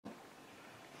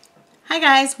Hi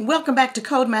guys, welcome back to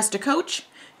Codemaster Coach,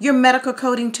 your medical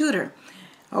coding tutor.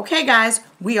 Okay guys,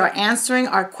 we are answering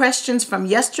our questions from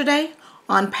yesterday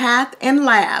on Path and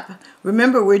Lab.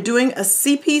 Remember, we're doing a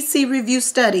CPC review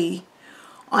study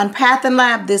on Path and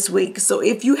Lab this week. So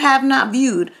if you have not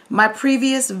viewed my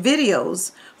previous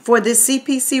videos for this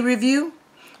CPC review,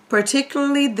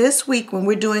 particularly this week when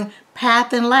we're doing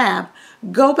Path and Lab,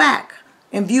 go back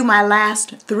and view my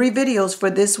last 3 videos for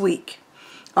this week.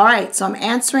 Alright, so I'm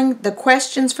answering the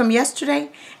questions from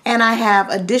yesterday, and I have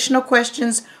additional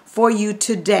questions for you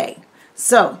today.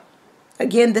 So,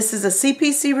 again, this is a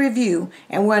CPC review,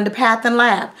 and we're in the Path and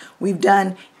Lab. We've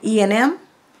done E&M,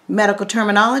 medical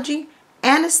terminology,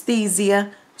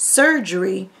 anesthesia,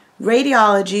 surgery,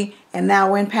 radiology, and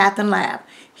now we're in Path and Lab.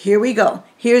 Here we go.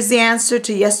 Here's the answer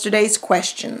to yesterday's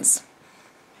questions.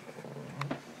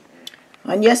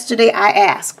 On yesterday, I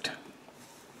asked,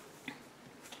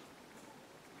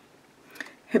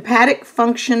 hepatic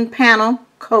function panel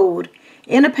code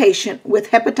in a patient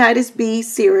with hepatitis B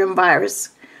serum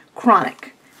virus,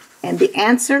 chronic. And the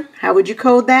answer, how would you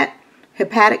code that?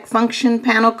 Hepatic function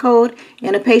panel code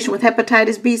in a patient with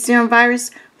hepatitis B serum virus,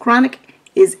 chronic,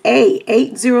 is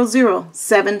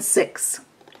A80076.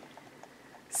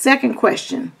 Second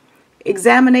question,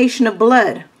 examination of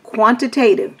blood,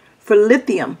 quantitative, for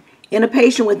lithium in a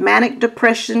patient with manic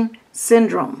depression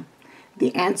syndrome.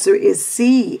 The answer is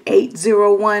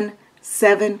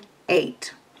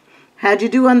C80178. How'd you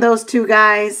do on those two,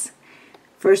 guys?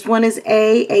 First one is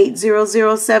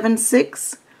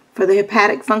A80076 for the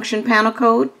hepatic function panel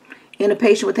code in a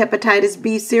patient with hepatitis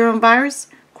B serum virus,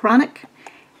 chronic.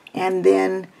 And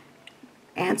then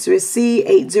answer is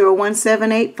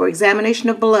C80178 for examination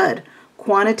of blood,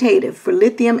 quantitative, for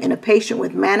lithium in a patient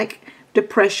with manic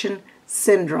depression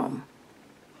syndrome.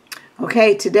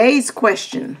 Okay, today's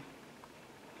question.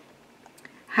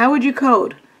 How would you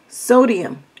code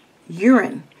sodium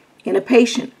urine in a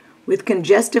patient with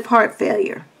congestive heart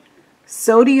failure?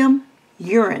 Sodium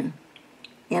urine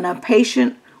in a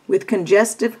patient with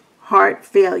congestive heart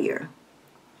failure.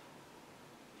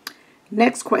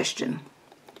 Next question.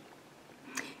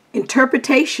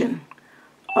 Interpretation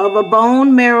of a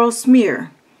bone marrow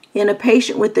smear in a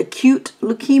patient with acute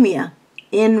leukemia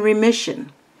in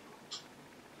remission.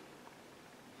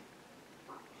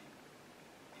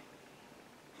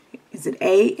 Is it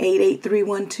A,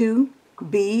 88312,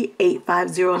 B,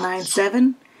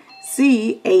 85097,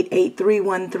 C,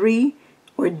 88313,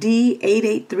 or D,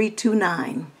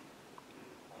 88329?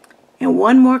 And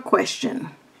one more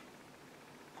question.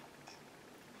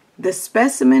 The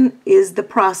specimen is the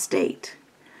prostate.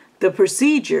 The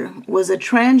procedure was a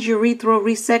transurethral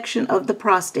resection of the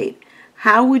prostate.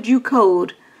 How would you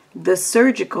code the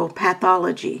surgical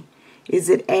pathology? Is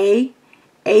it A,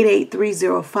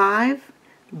 88305,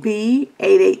 B,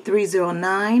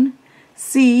 88309,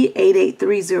 C,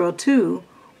 88302,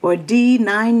 or D,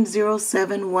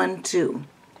 90712?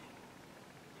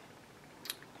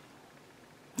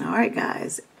 Alright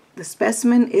guys, the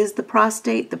specimen is the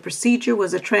prostate. The procedure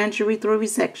was a transurethral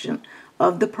resection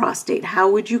of the prostate. How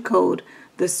would you code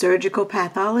the surgical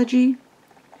pathology?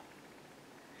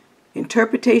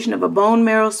 Interpretation of a bone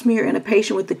marrow smear in a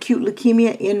patient with acute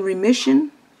leukemia in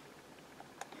remission.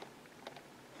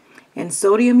 And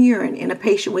sodium urine in a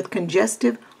patient with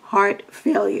congestive heart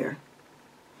failure.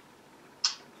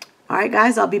 Alright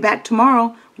guys, I'll be back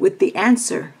tomorrow with the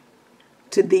answer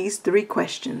to these 3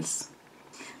 questions.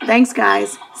 Thanks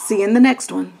guys. See you in the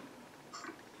next one.